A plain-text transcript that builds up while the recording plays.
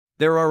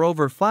There are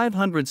over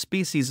 500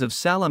 species of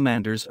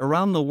salamanders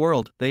around the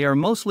world. They are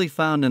mostly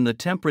found in the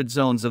temperate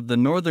zones of the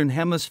northern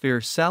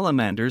hemisphere.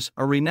 Salamanders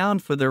are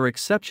renowned for their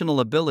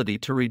exceptional ability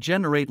to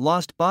regenerate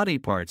lost body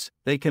parts.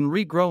 They can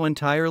regrow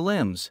entire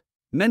limbs.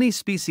 Many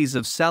species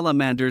of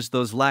salamanders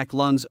those lack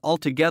lungs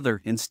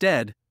altogether.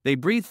 Instead, they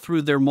breathe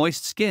through their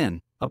moist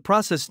skin, a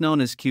process known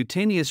as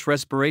cutaneous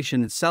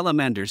respiration.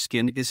 Salamander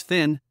skin is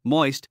thin,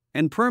 moist,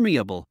 and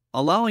permeable,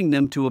 allowing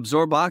them to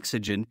absorb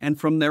oxygen and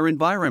from their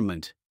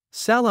environment.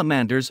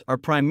 Salamanders are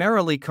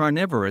primarily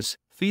carnivorous,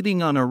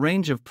 feeding on a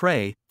range of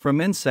prey, from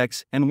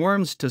insects and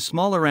worms to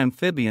smaller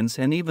amphibians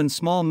and even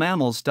small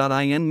mammals.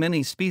 In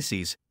many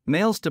species,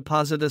 males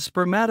deposit a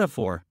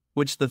spermatophore,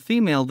 which the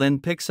female then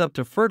picks up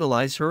to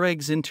fertilize her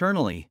eggs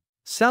internally.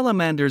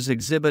 Salamanders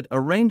exhibit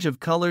a range of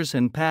colors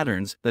and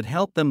patterns that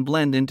help them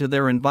blend into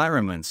their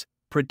environments,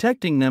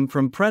 protecting them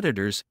from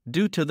predators.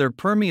 Due to their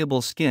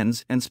permeable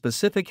skins and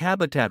specific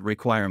habitat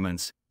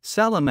requirements,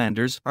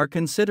 salamanders are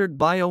considered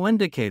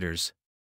bioindicators.